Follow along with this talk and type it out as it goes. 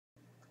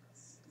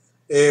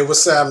Hey,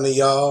 what's happening,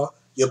 y'all?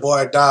 Your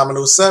boy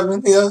Dominoes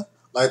 7 here.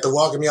 Like to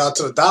welcome y'all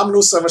to the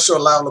Dominoes 7 show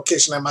live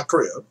location at my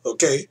crib.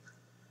 Okay,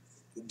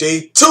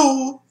 day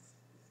 2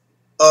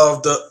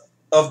 of the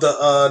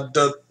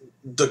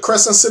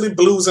Crescent City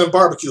Blues and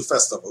Barbecue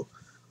Festival.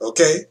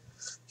 Okay,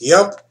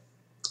 yep,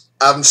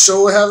 I'm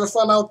sure having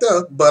fun out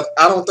there, but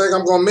I don't think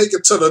I'm gonna make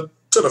it to the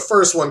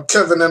first one.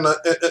 Kevin and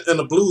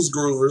the Blues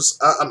Groovers.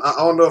 I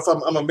don't know if I'm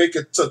gonna make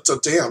it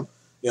to him.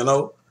 You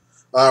know.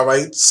 All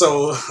right,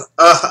 so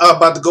I'm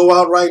about to go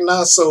out right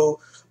now. So,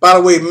 by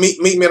the way,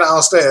 meet me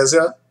downstairs,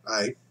 yeah? All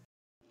right.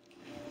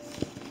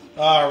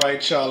 All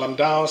right, y'all. I'm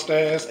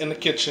downstairs in the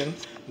kitchen.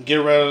 Get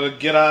ready to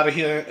get out of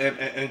here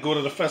and go to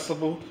the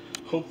festival.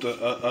 Hope the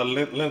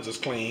lens is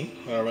clean.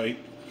 All right,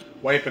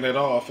 wiping it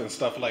off and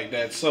stuff like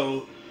that.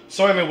 So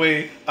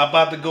anyway, I'm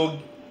about to go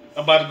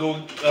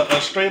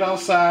straight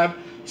outside.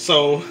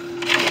 So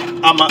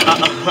I'm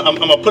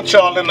gonna put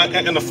y'all in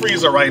the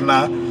freezer right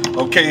now.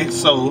 Okay,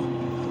 so.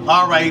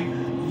 All right,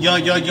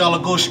 y'all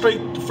go straight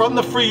from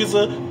the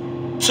freezer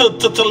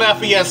to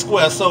Lafayette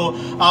Square. So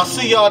I'll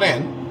see y'all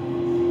then.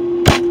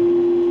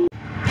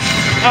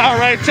 All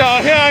right,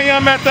 y'all. Here I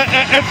am at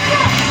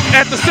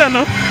the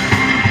center.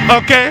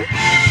 Okay.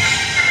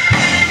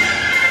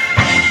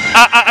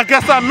 I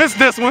guess I missed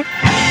this one.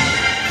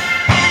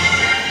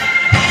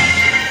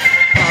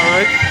 All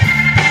right.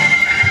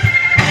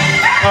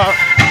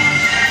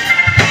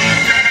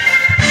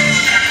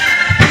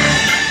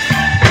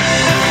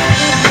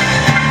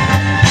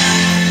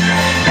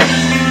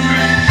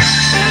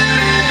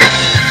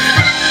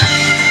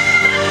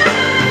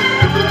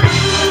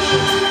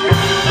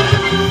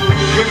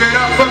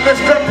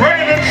 Mr.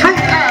 Brandon True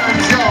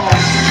Adams, y'all.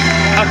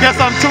 I guess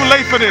I'm too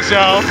late for this,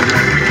 y'all.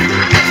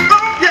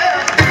 Oh,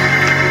 yeah.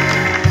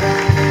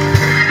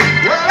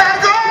 Well,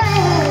 I go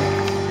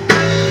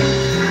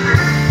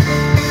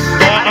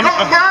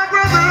my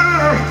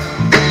brother,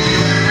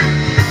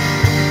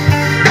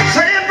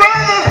 saying,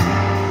 brother,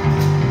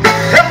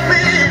 help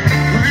me,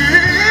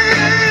 please.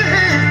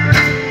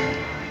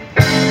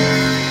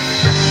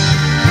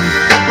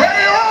 But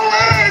he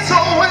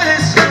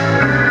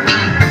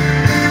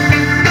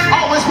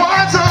always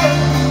winds up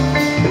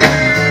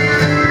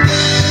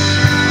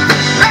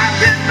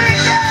knocking me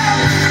down.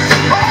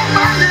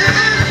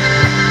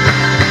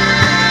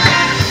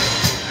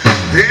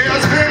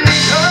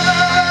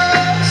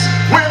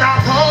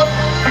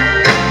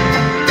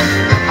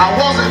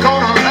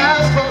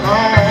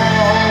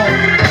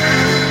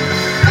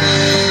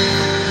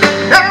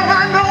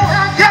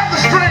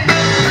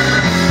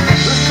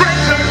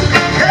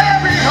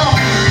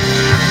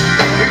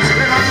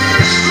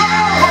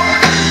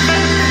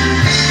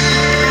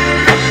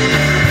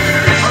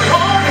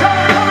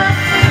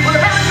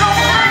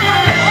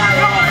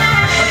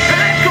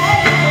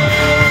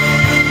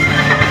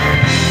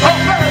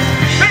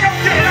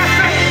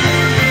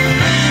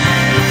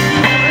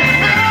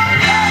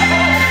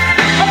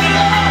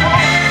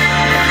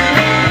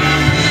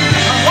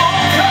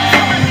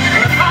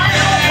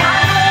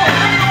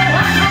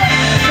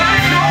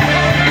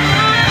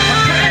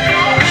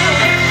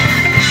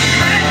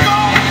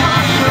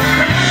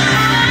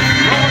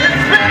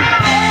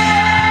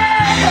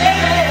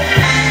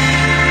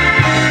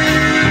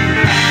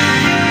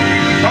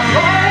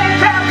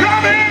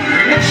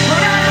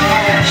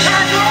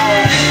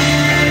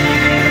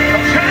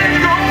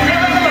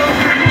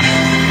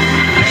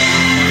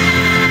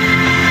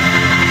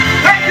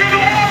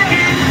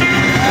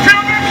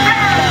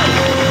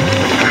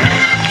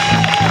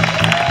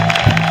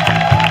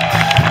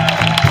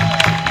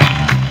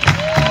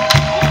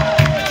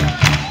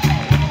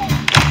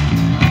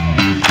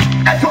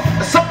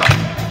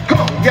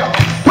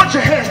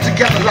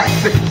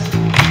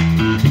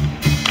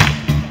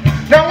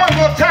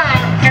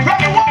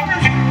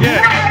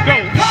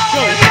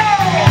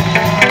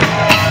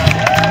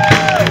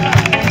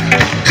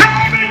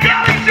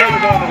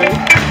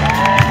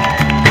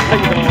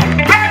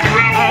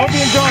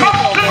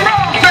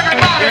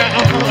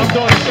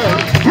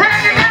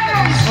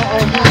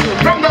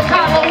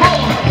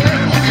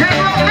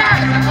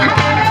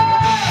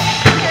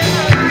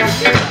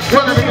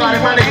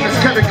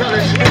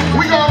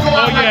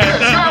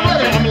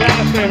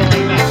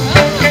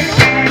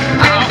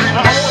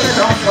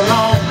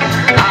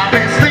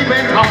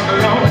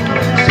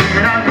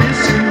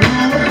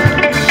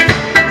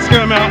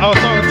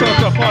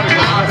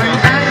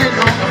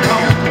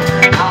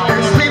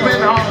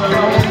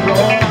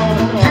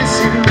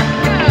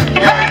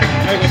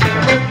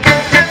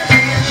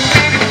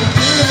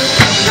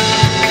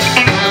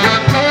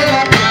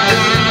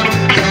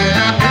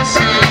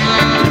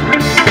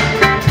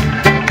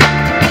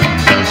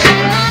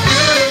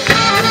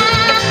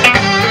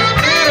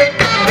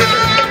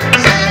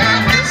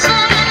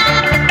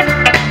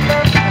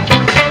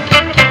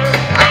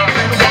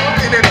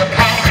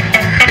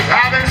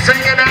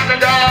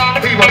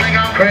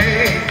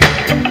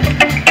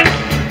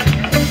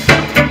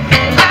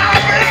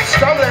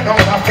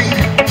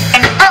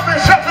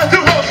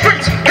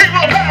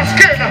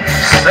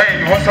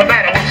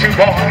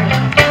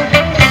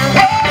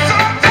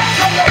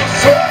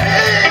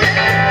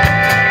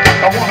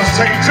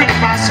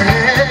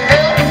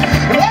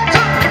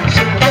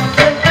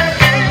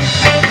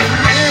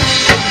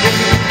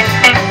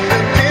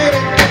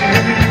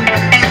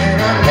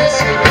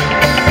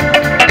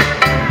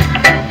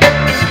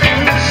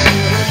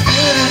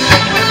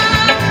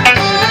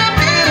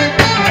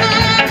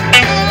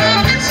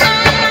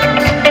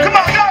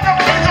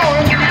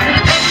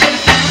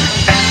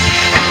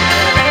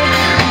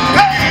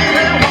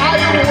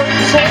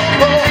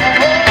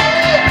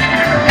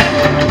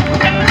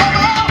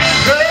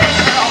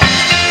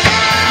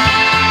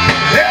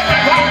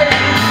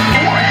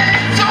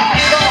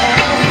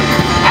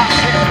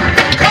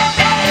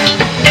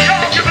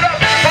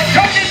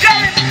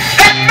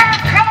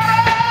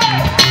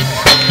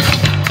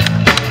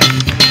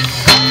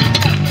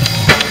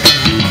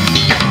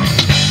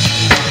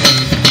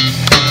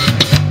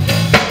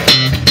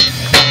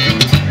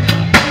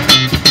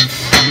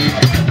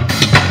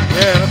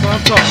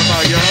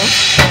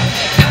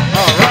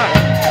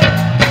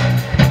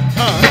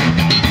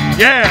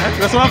 Yeah,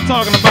 that's what I'm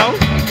talking about.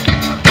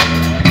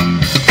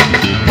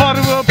 Party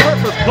with a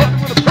purpose, party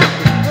with a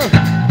purpose.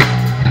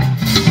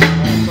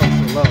 So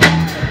love.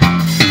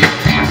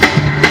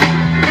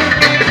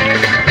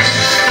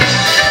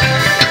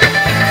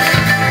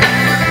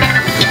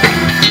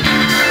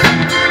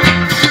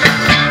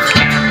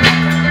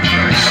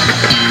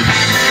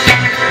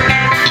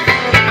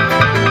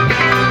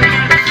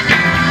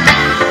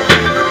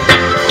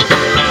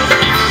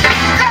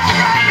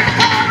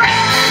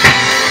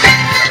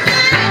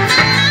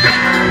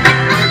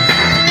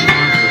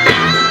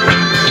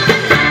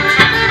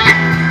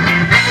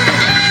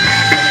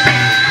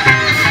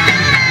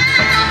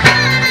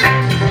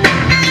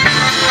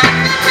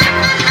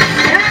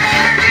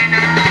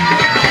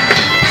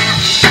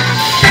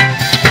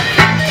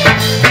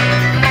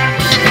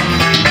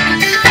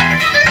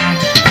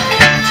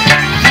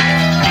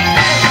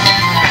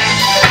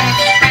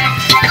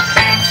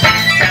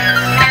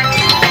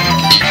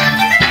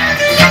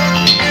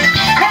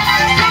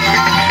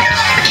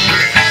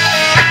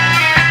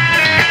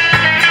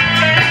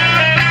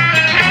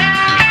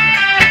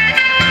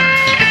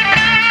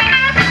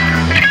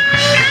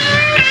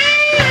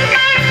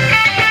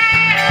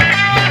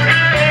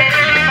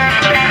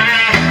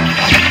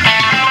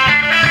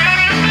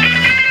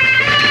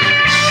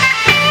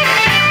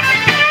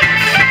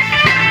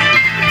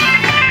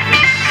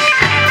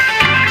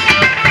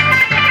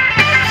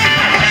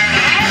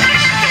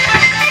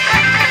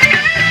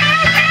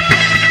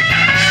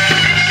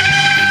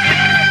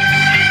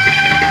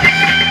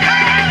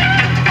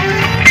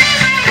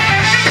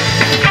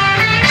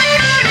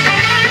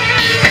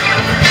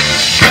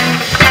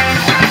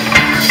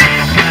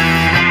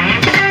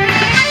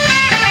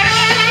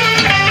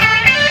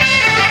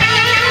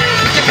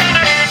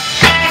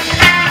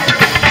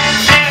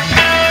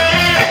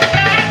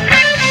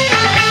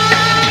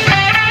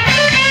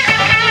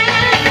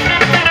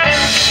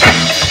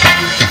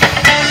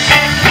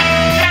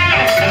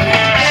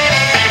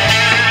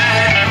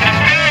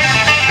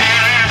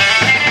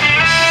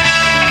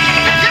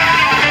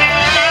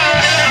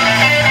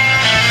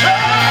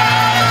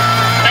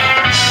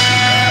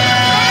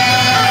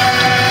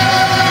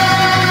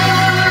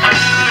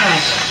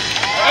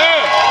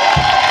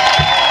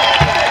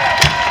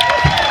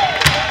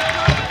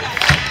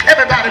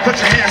 Put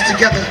your hands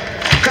together,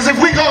 because if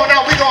we going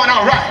out, we going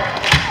out right.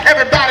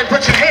 Everybody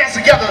put your hands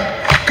together,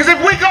 because if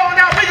we going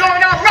out, we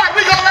going out right.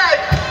 We go like.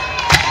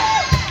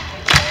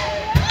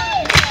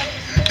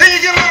 Then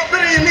you get a little bit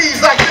of your knees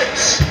like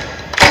this.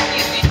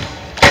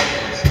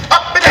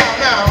 Up and down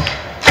now.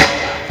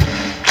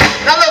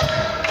 Now look,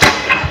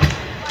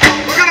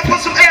 we're going to put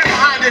some air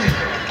behind it.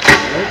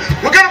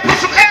 We're going to put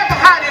some air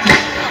behind it.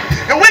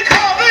 And we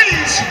call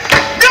these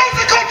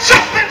musical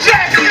jumping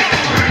jacks.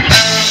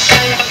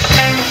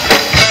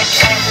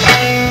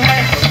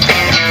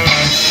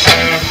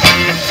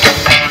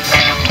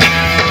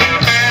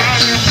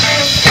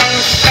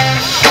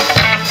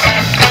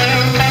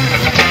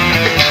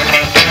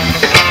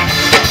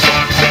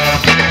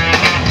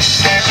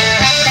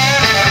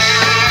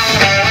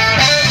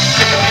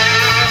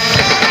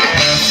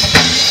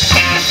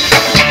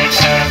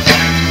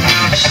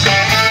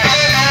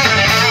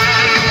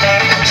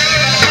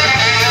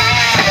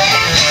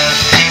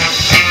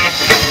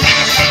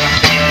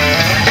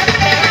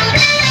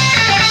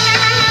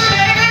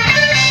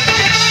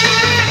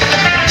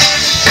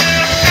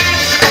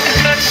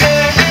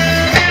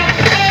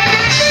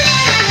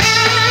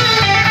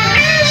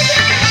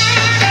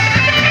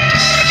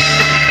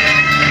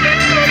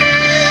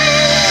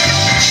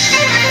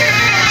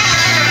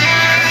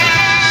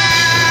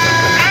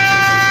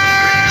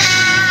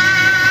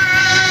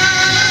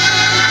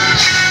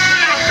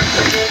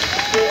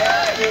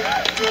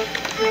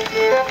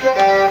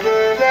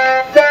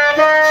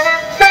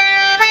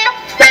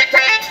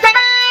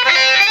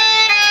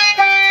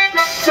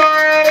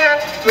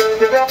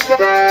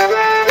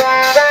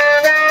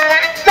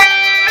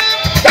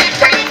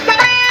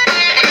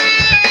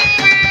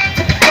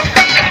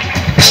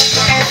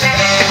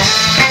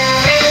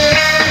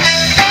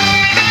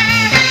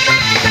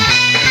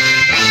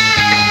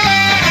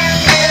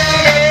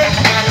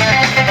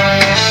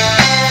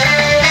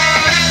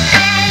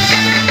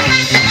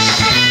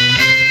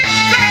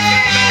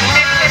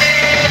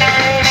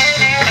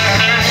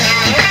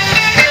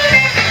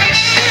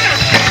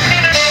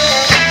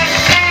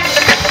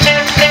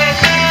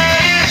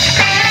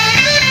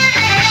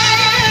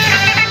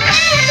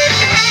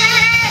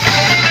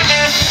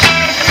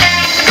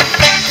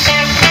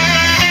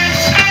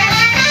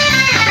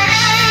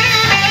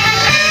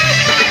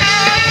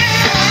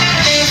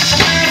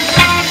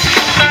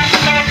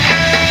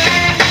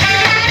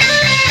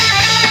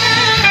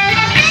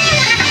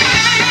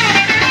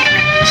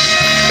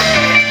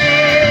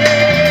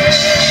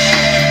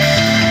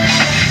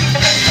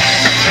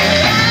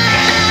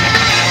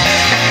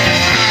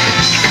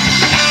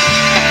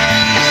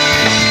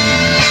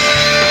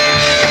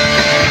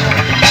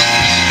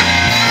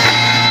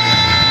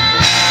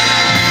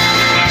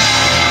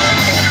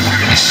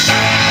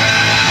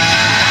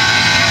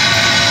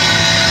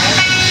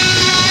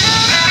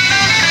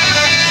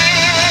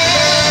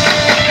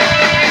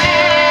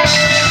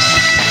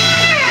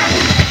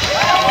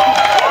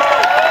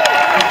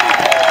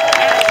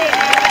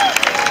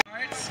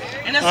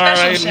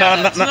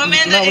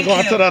 now we're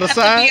going to the other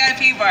side.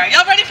 VIP bar.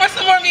 Y'all ready for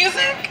some more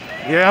music?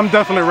 Yeah, I'm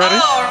definitely ready.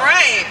 All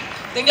right.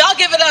 Then y'all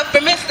give it up for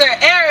Mr.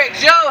 Eric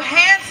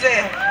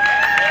Johansson.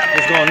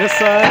 Let's go on this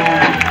side.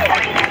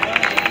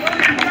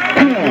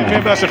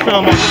 Maybe I should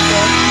film on this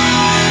side.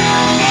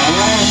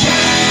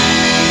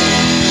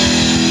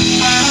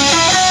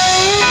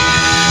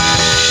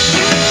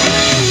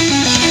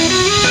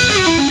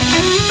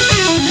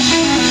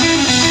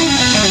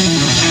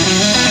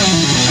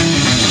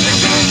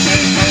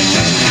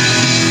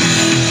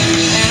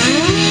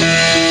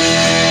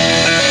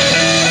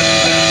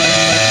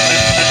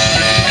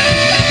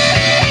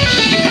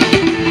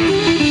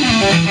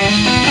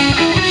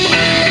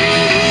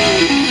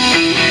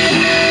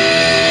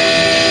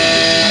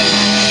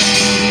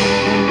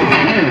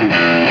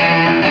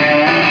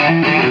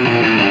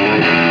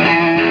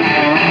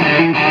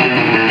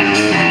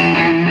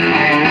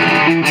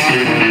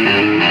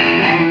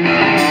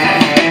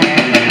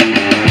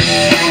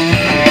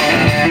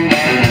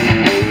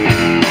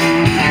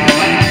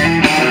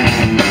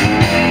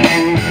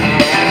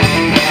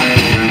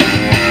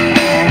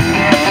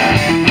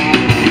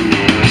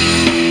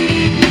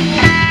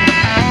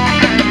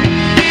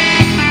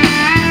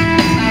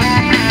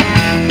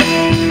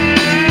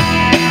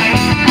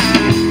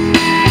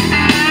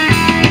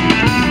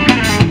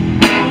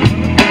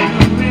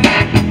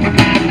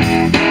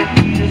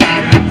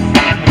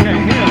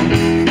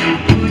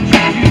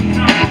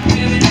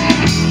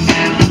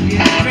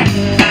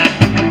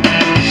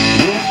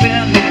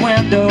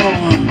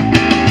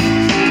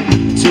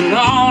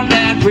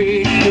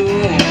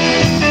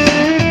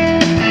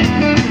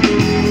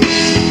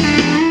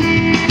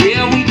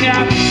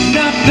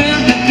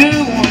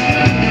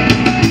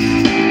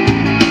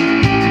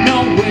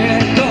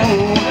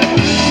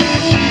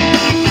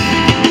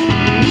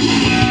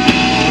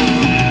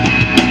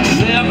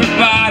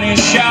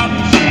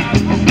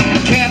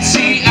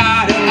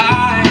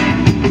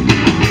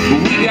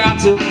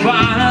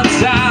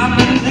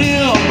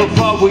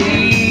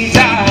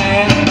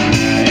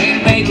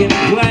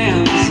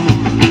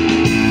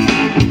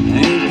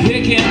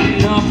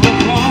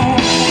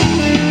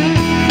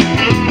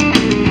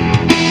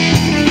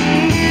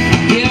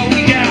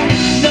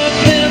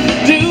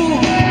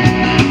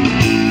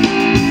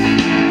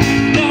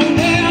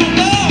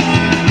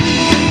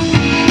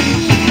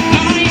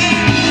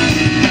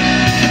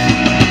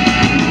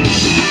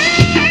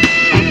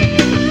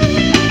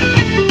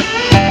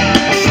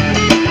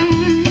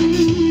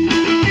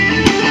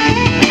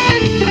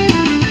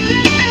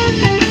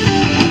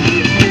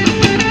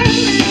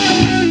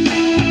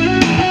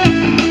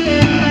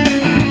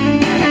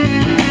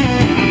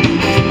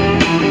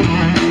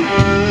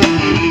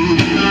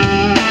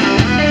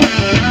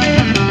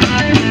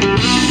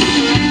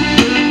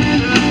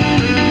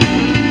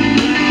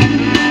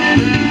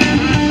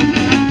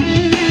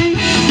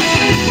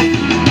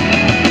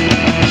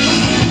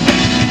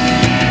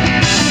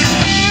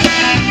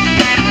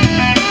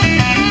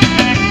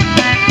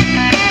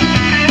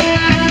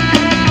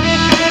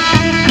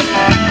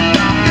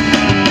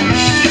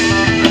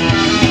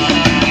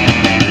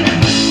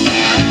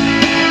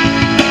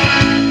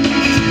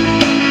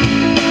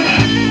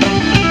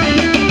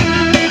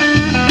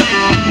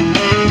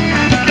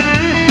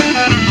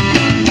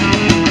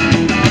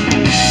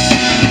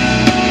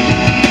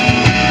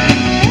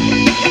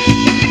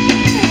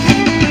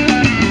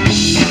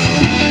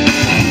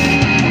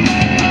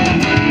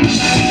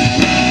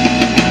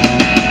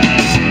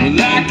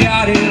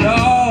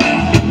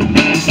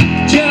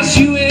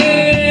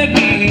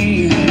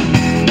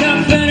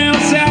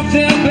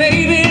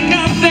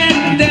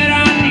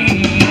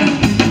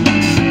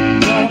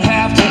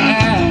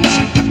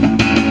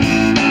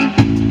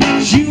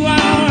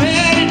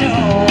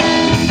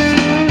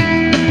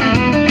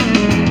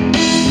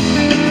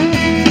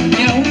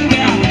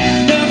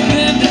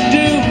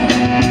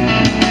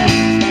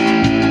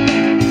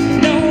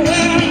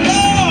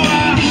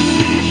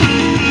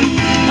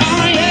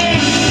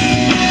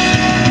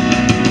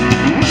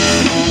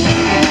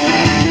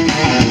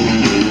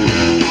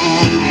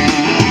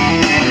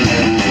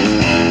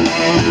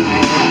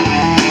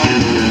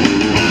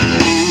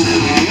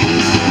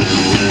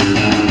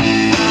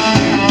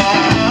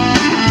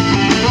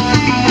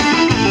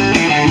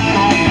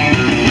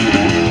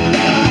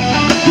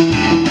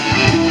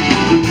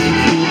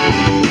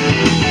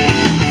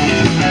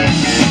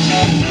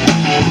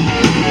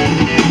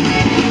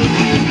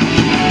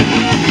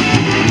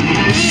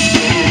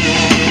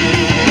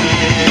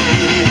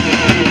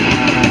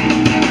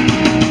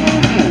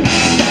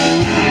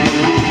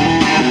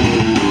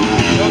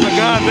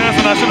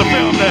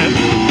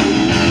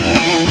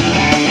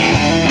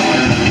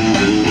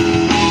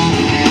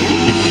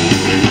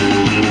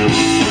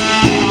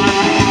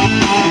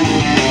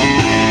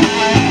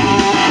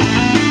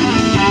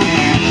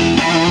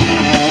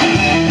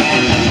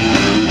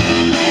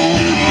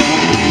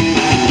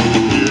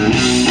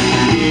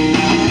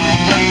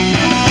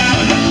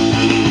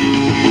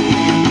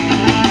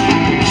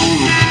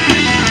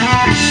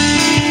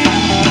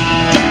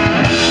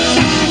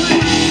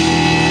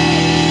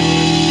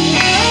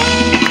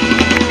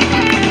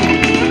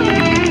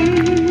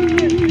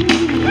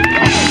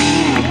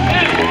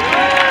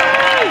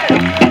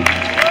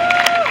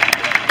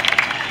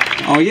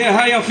 yeah,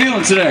 how y'all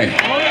feeling today?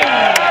 All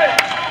right.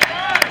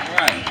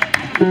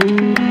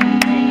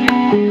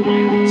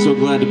 So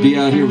glad to be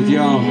out here with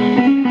y'all.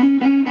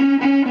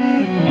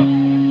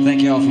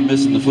 Thank y'all for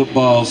missing the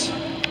footballs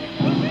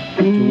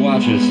to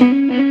watch us.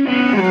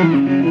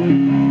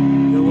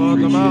 You're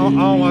welcome. I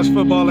don't watch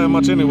football that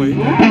much anyway.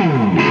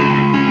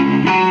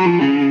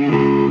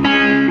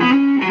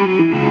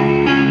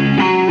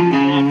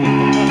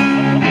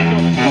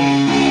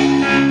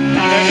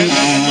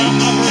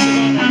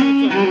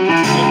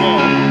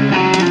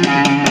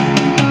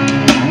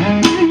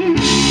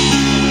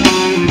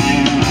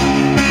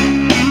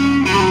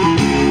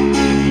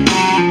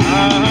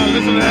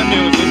 Listen to that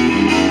music.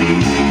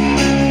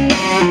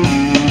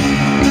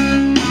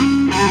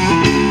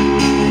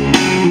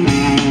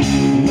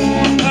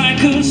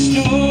 Like a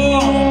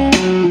storm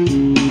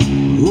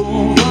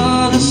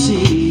over the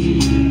sea,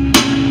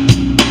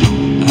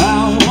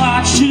 I'll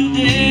watch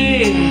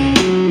today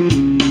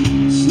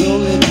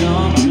slowly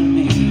come to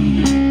me.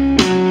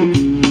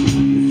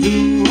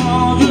 Through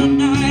all the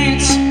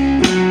nights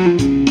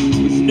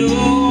with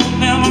no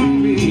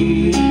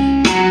memory,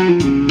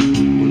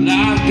 well,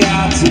 I've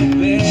got to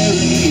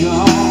bury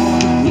all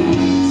the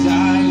things I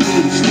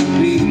used to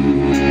be.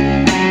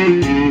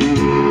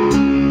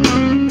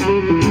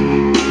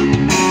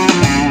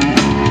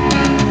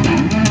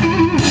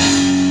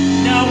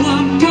 Now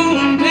I'm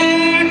going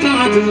back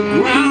onto the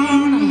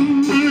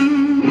ground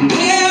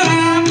where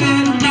I've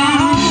been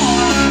alone.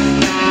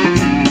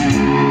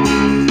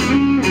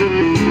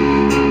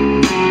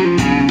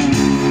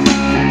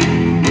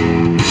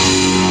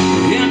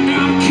 And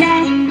I'm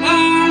counting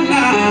my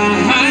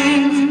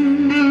life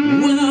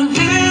with a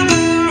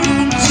hammer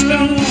on the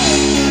stone.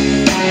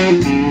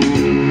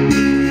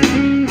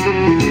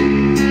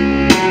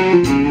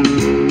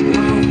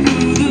 All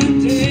through the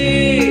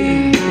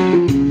day,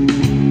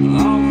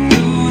 all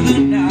through the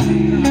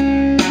night,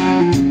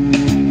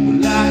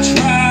 well, I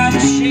try to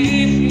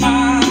shape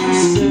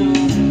myself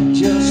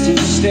just to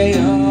stay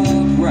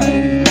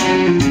upright.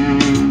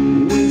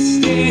 With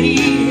steady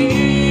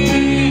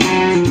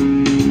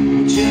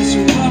hands, just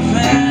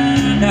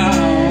roughing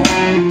out,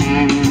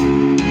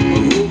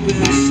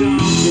 hoping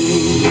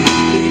someday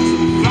things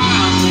will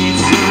finally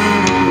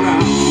turn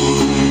around.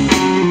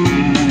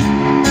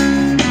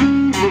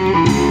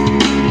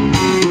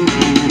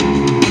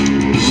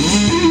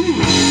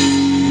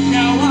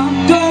 Now I'm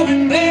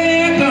going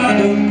back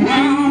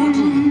underground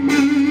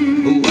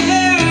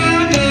where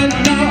I've been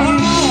alone.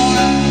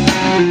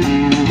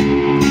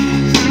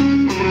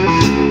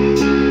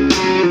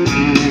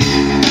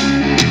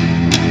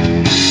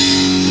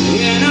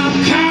 And I'm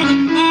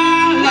counting my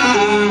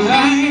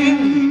life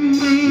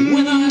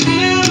with a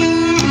hammer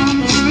on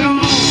the stone.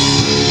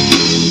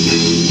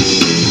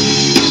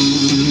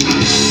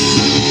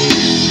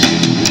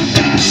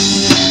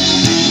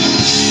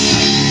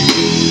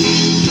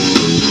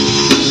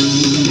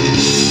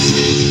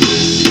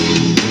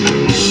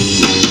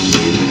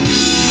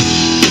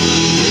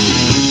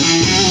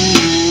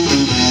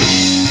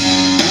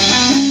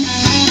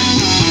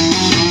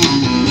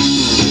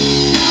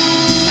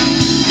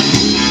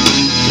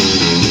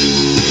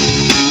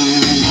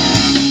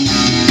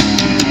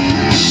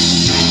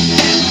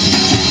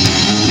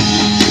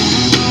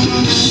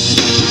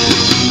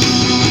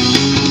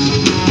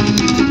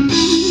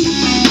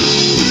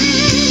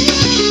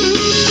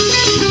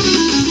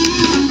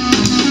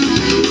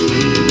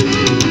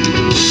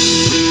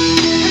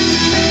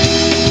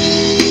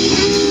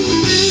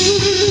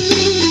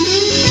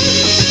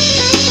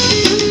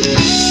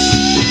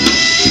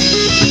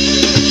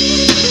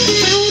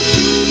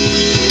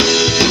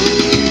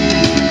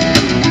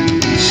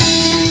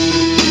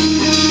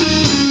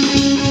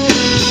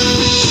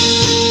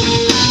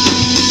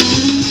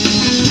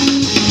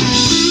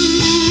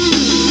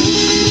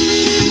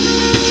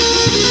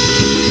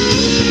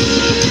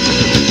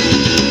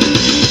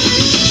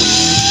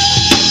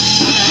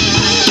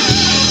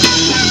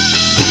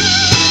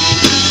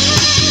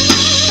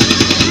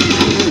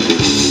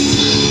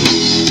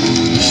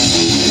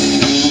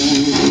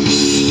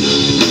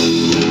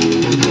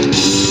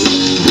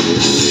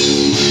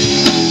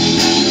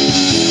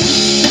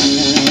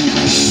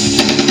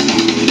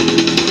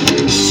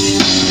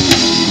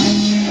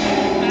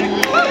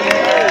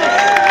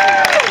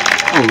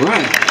 All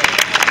right.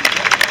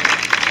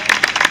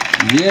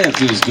 Yeah, it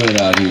feels good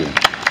out here.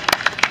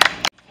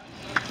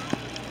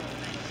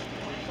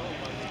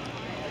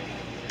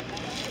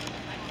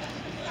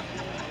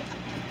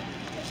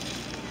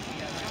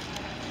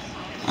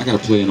 I gotta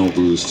play an old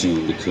blues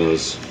tune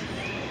because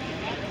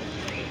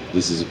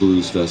this is a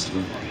blues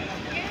festival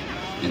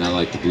and I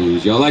like the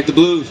blues. Y'all like the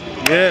blues?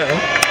 Yeah.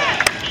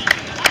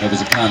 That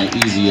was a kind of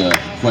easy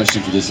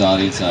question for this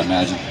audience, I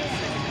imagine.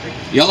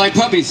 Y'all like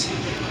puppies?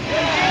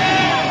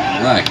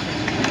 Right.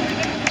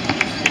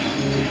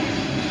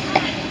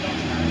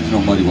 There's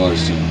no Muddy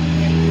Waters tune.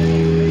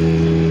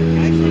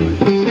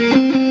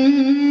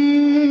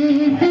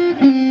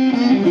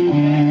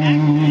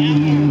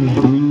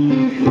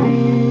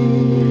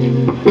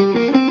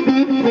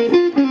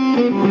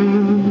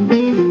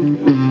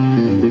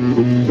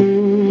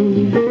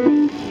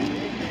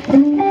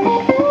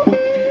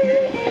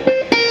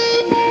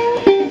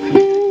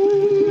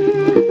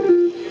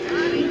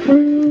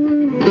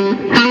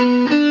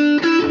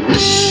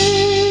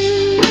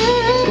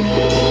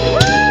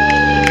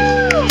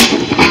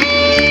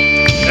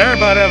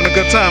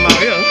 time out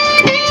here.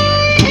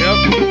 Yep.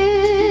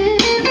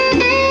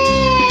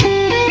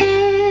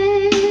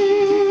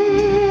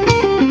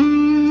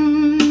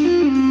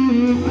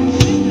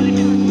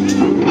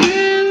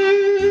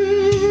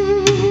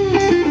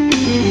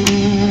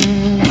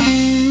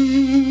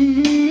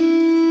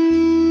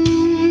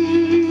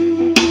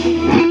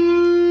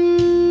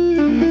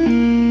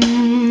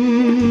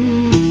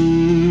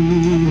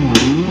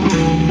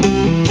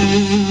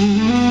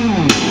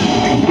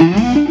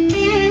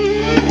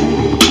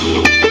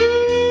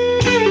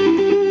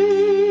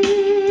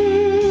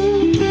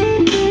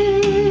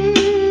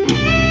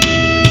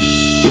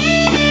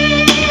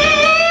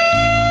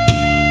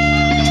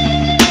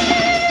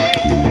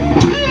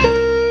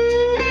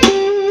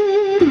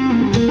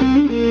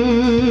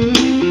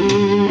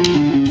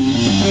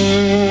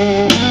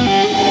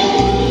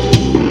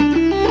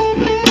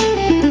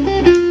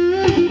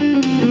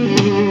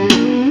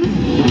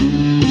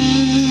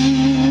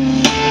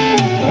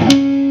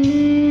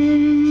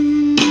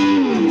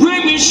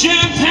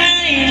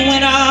 Champagne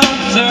when I'm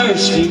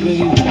thirsty,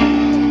 baby.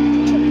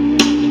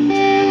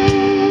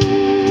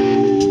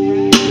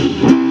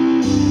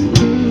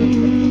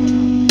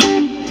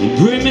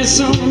 Bring me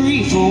some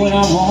reefer when I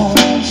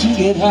want to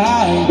get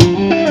high.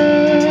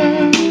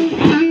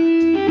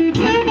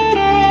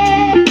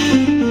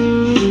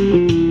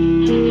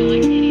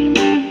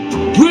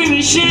 Bring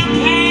me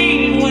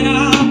champagne when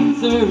I'm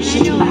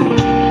thirsty.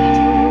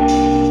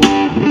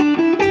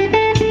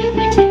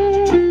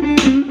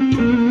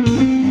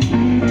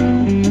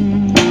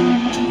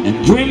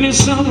 Bring me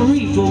some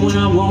reefer when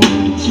I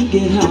want to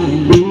get high.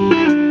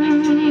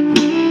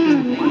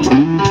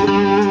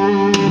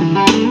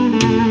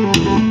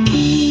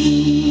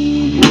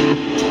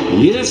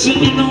 Yes, and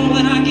you know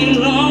when I get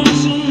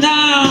lonesome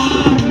now,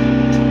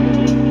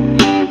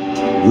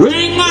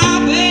 bring my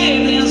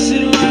baby and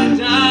sit right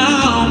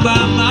down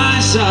by my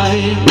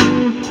side.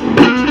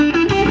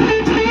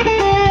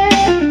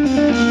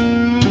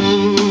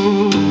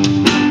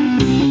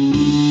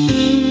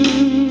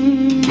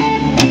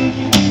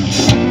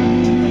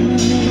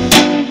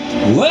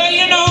 Well,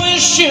 you know it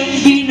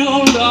shouldn't be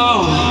no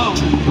law.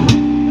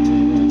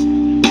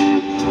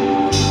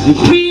 The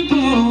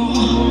people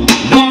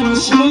wanna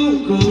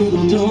smoke a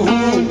little dope.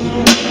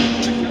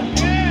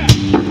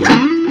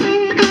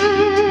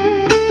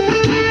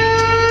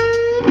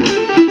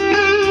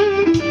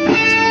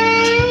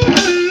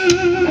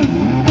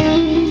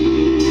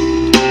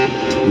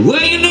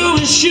 Well, you know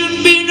it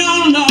shouldn't be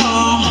no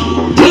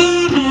law.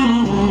 No, no.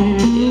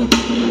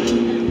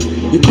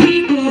 The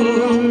people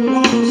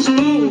wanna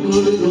smoke a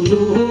little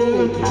dope.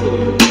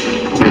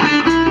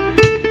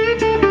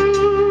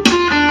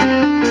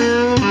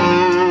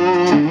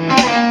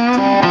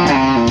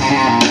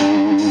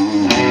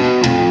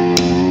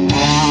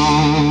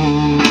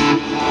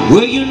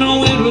 Well, you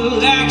know it will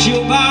relax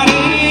your body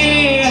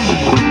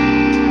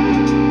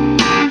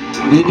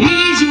and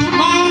ease your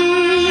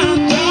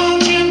mind,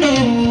 don't you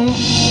know?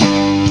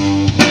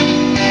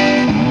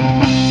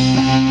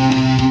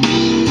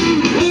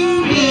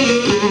 Oh, yeah.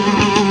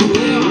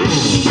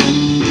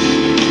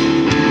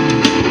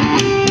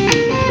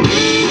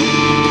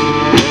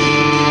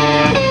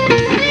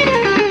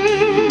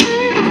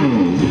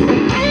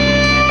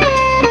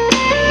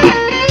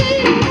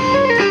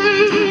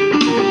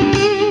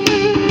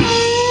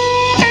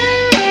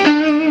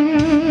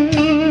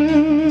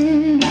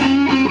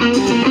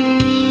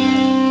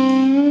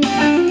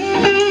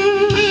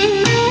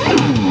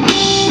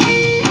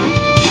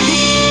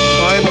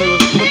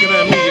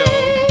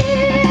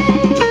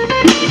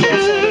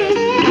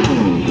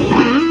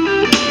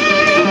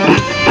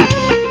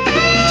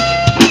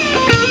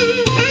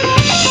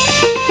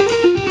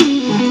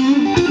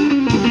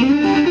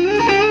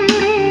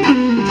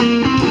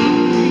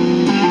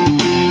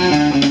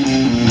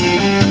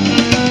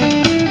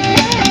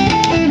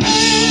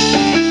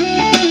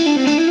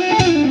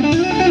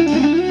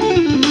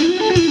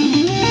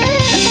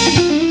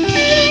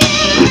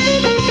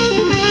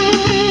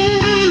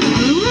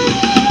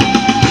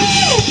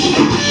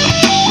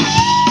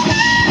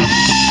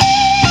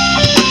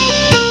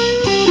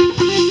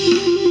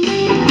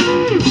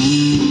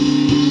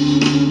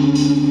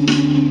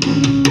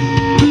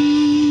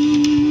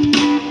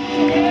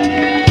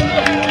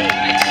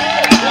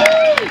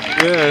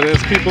 Yeah,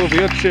 there's people over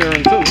here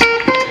cheering too.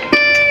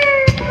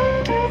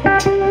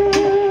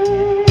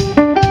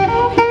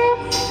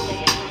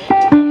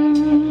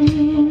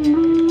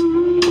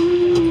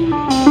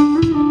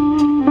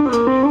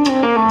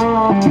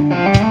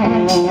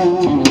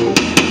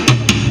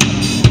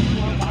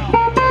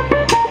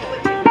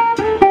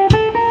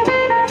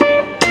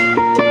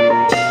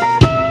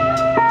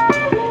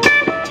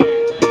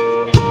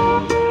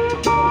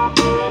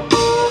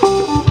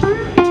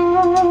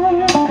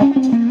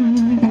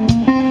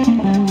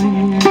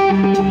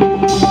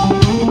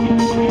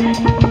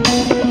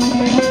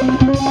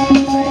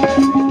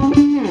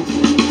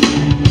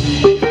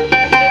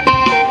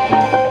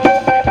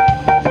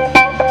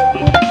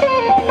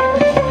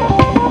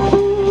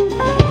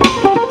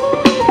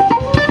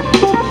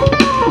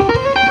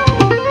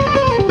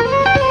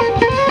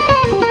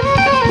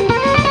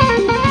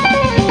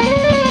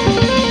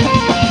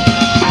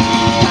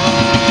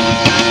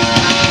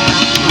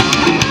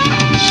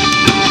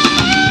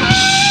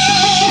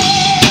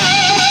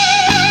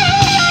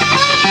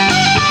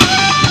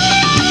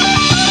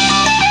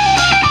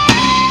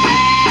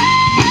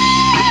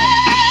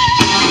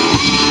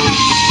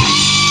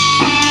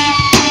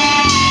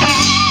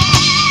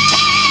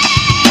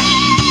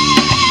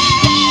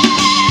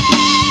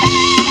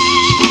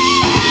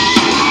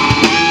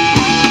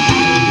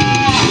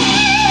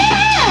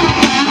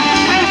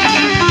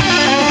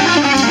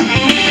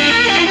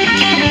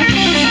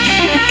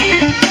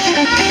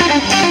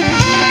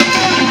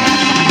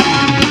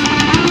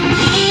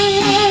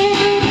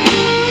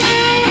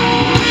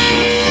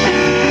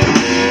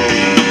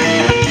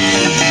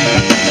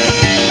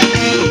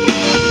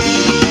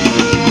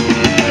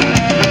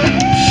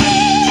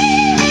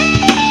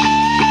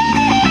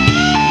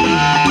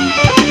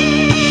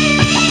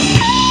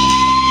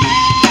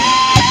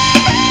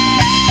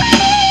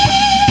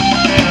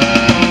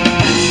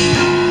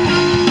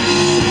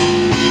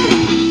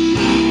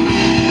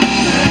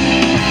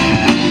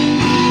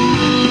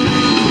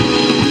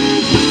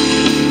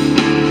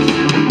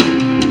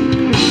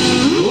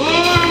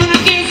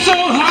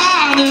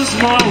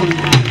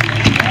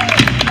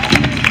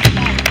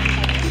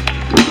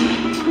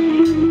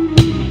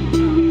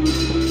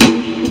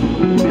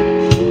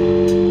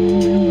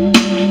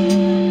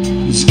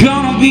 It's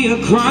gonna be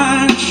a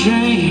crying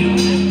shame.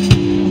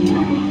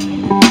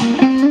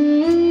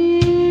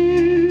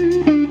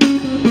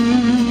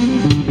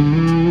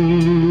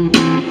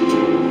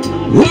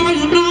 Oh,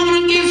 you're not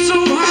gonna get so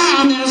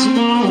high this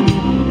morning.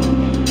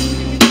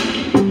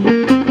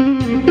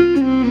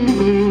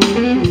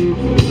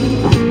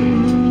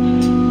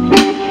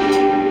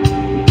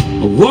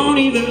 I won't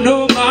even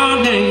know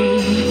my name.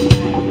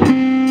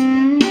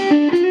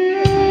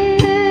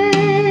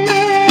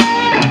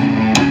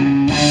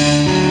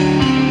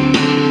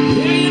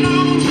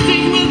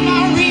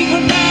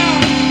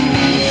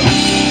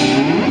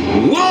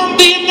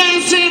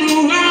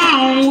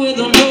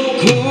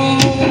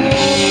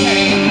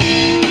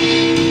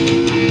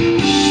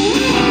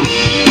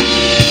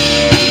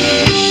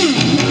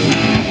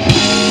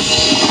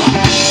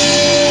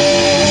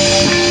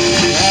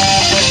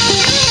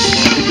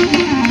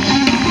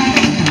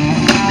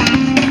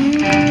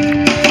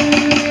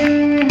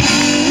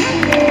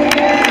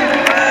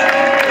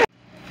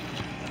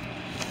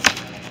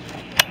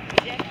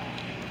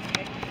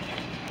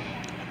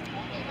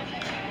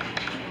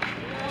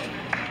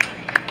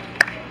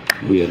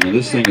 Oh yeah, now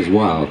this thing is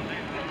wild.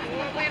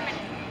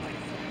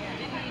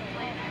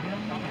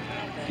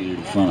 Get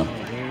in front of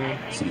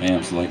some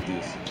amps like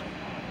this.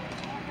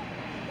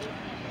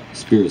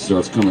 Spirit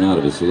starts coming out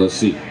of it, so let's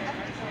see.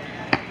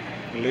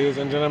 Ladies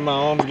and gentlemen, my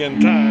arm's getting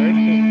tired.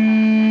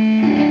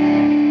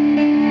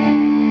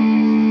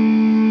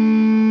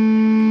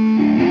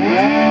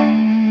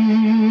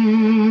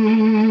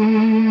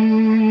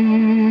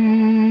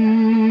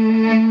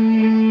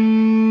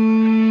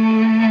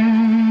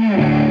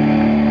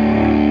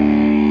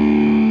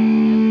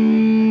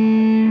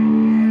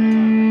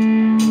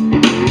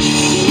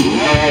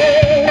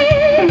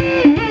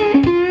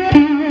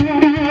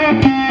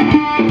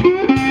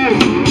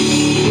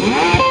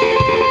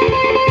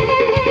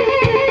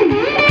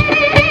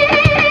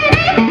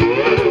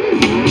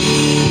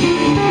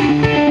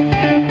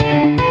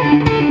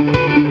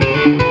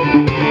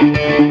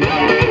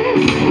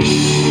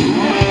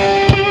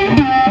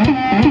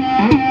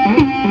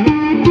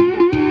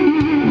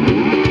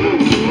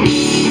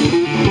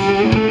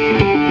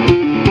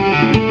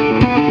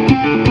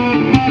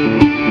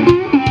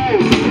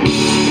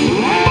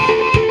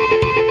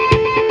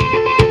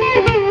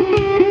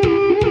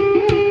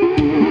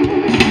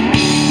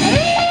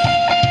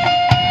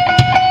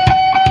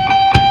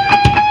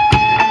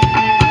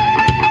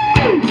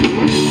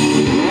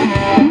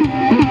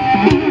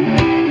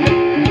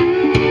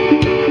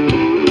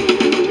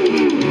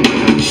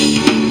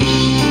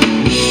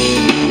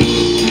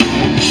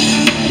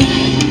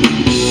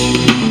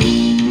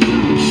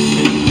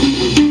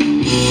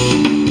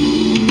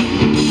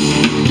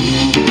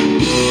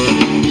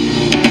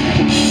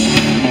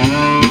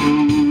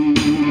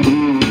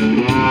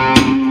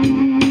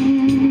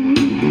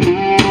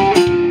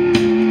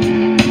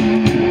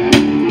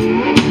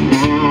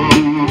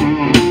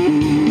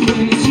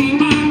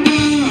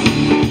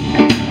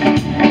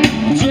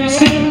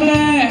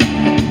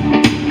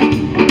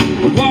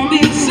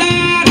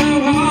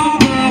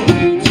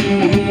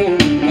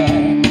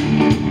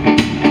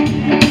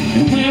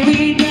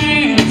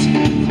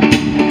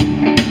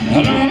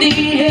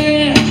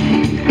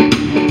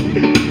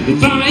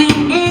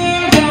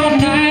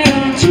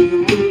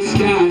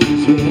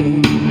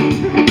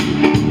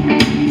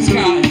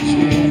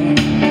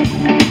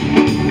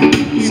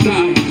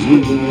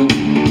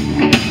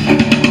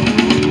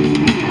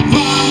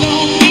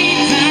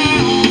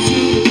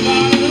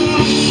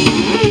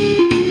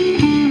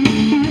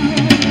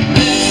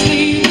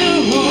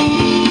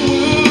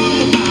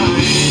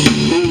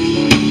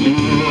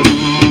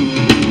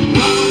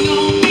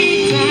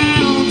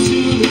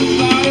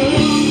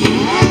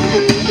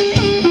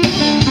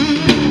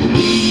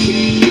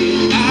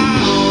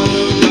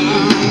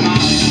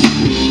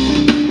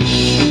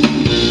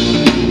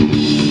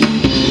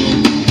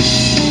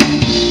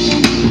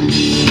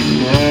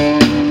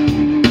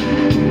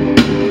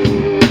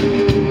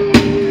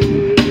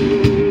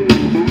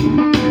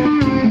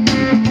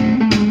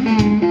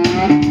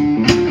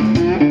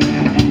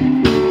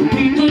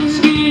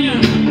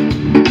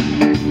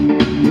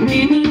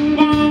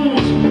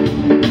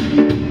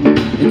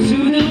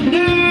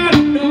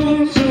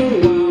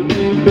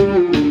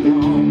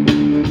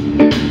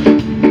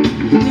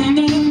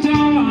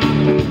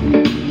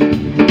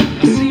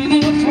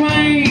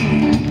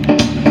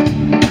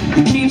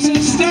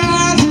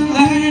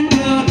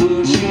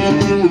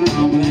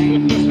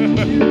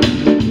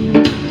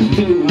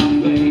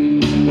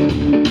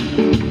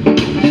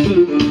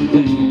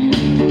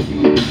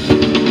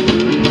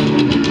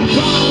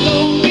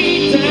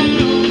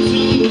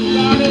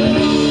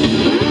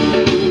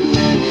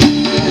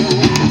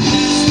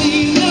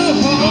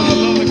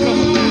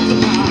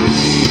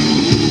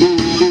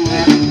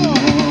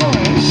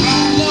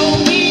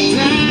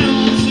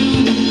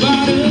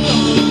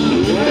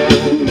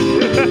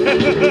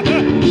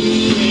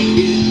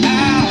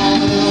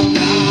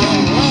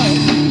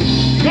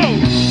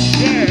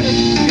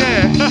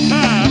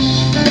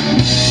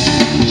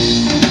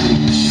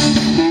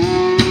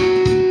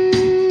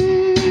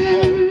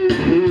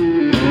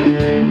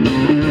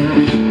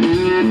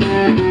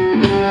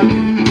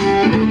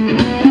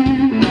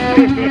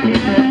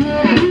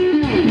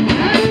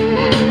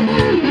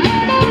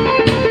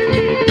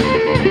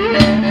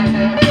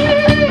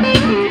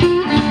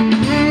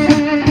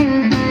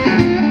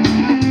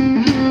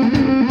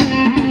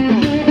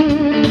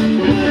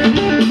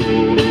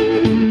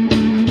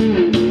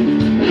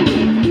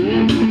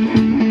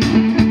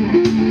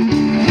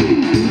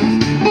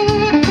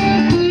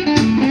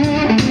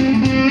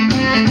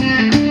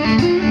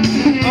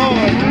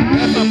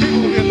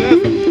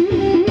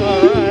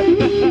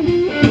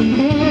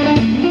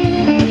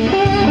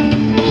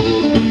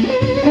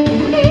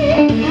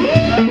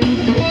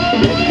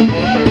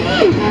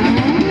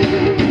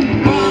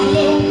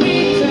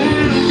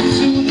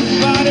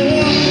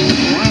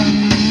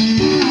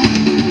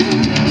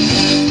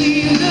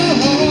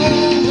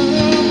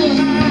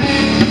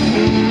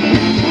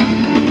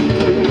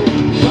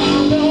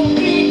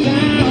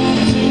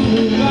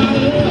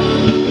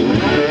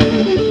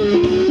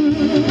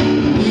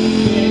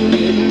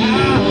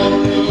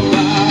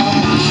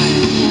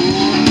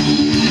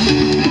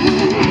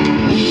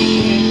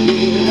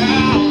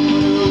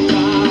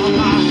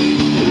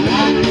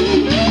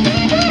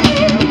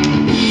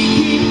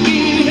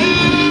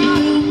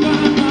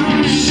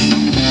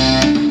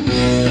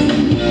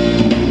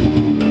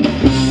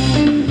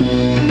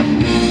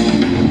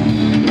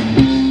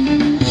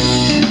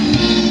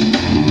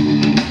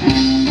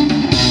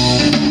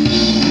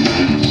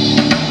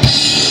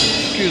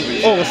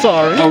 Oh,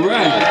 sorry. All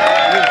right.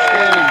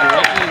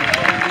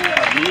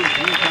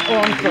 Oh,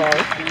 I'm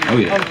sorry. Oh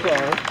yeah. I'm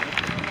sorry.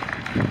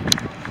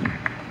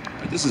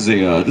 This is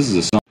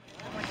a song.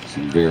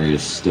 Some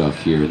various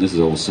stuff here. This is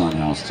old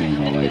Sunhouse tune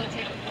I like.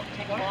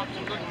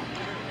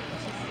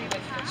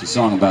 It's a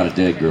song about a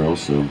dead girl,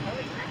 so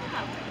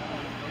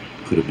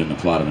could have been the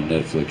plot of a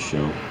Netflix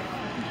show.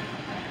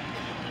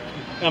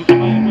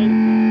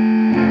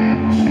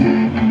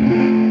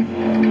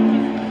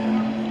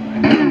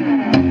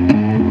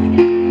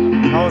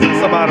 I was in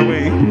some other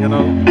way, you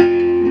know.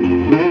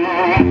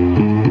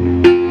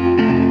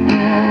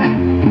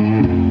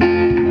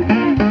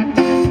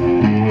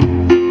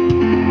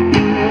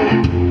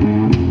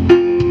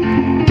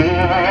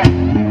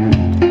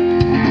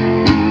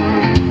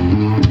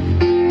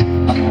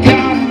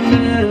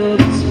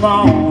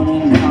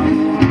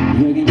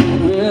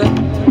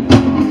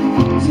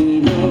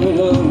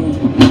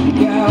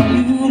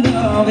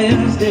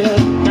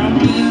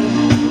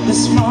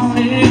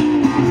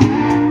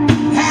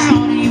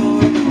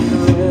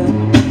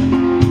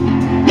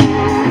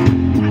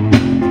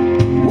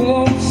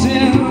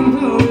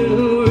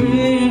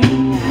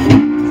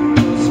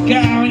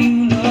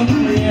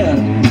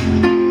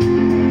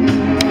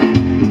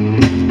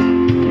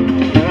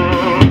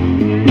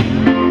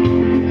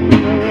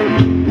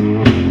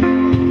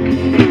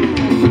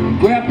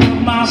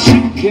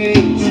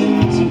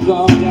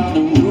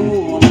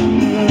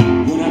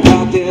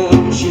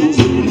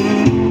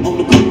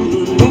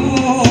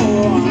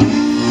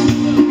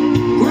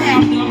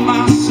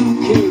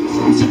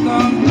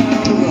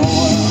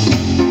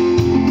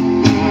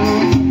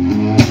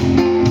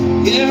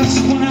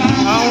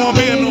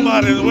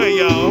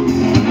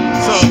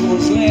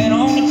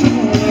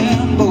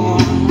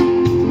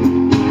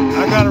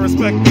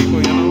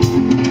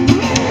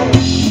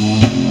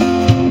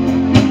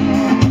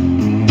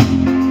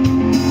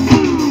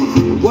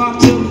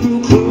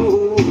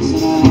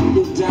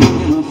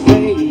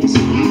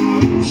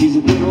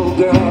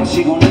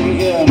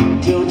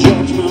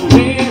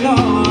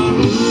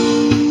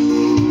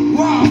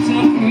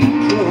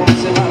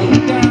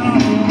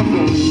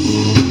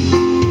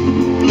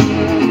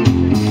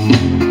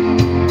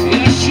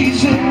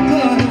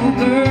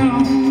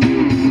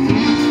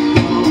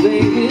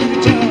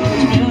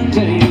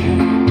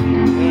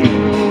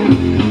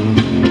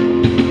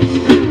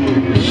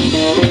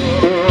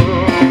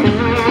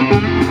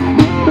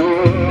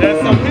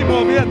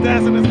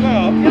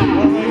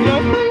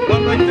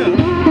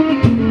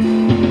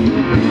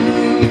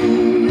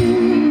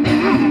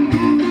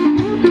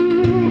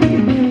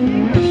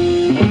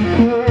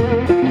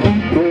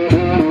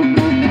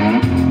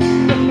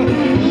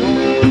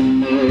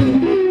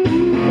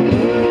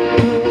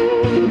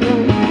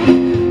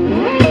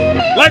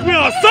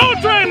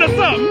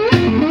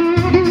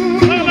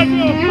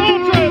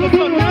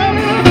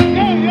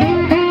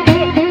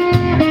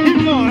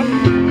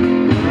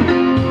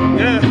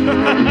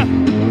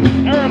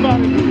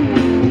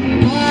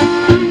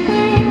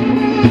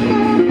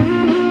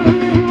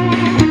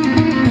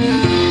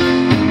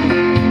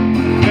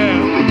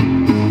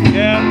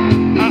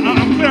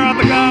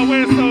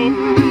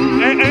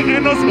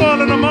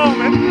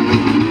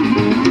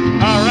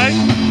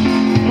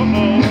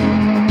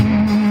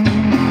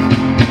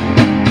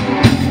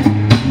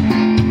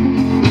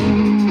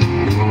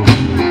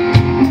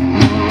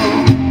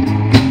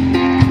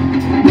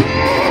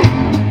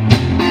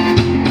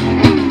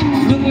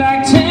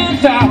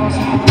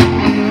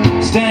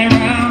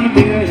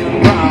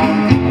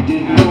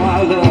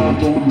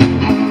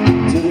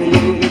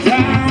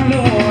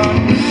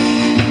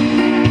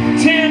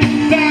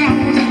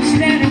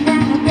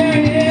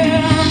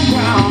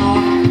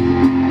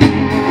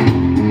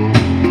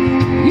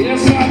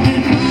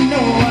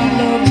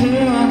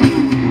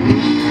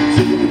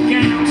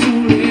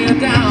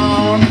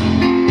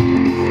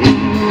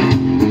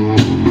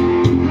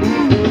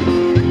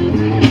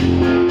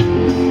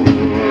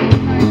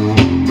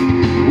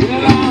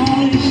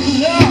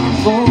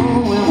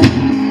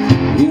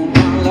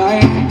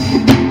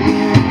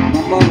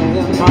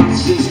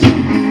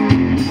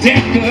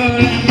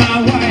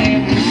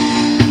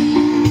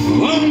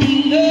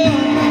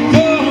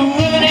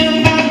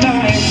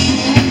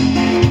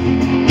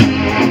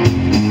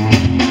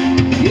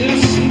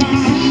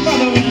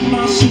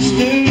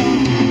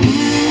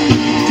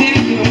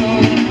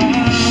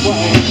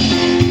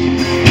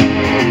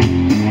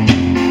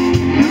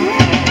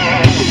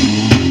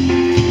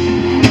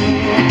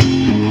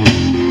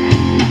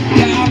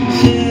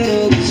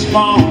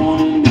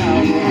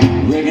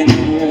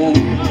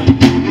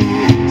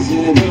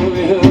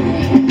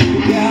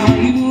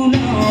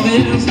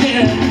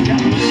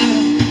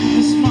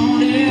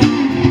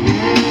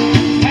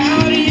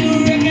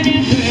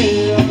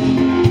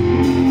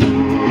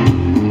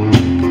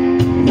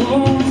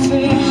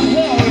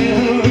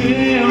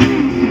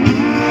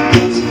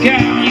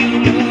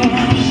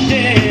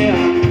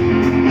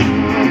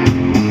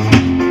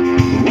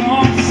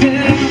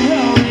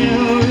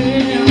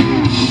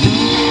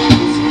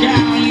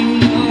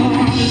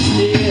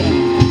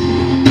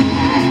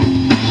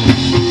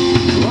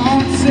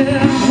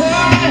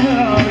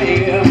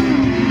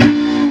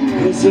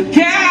 So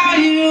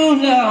can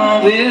you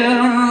love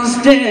him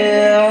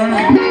still?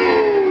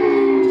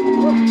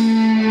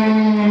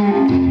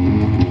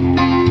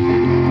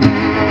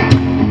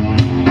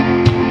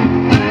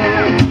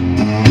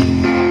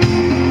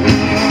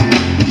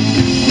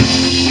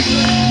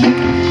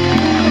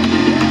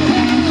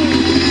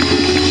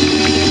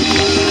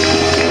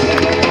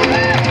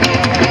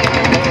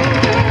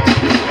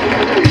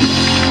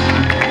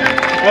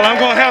 Well, I'm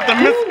going to have to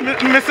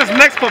miss this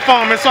next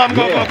performance, so I'm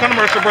going to go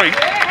commercial break.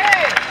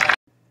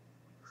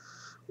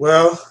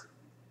 Well,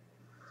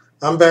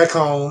 I'm back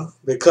home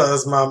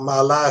because my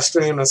live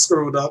stream is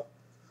screwed up.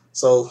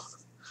 So,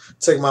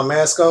 take my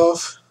mask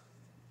off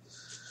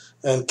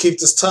and keep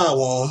this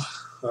towel on.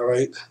 All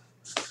right.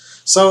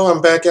 So,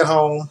 I'm back at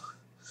home.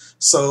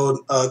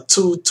 So,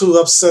 too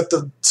upset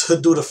to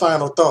do the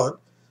final thought,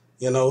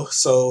 you know.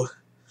 So,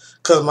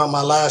 because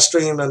my live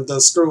stream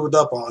done screwed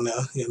up on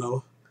there, you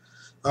know.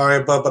 All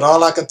right, but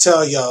all I can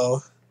tell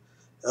y'all,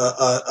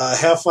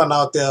 have fun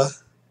out there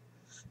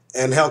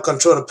and help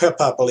control the pet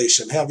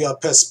population. Have y'all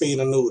pets spayed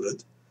and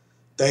neutered.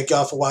 Thank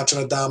y'all for watching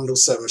the Domino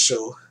 7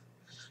 show.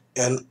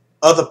 And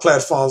other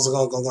platforms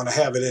are going to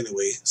have it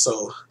anyway.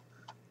 So,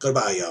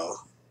 goodbye, y'all.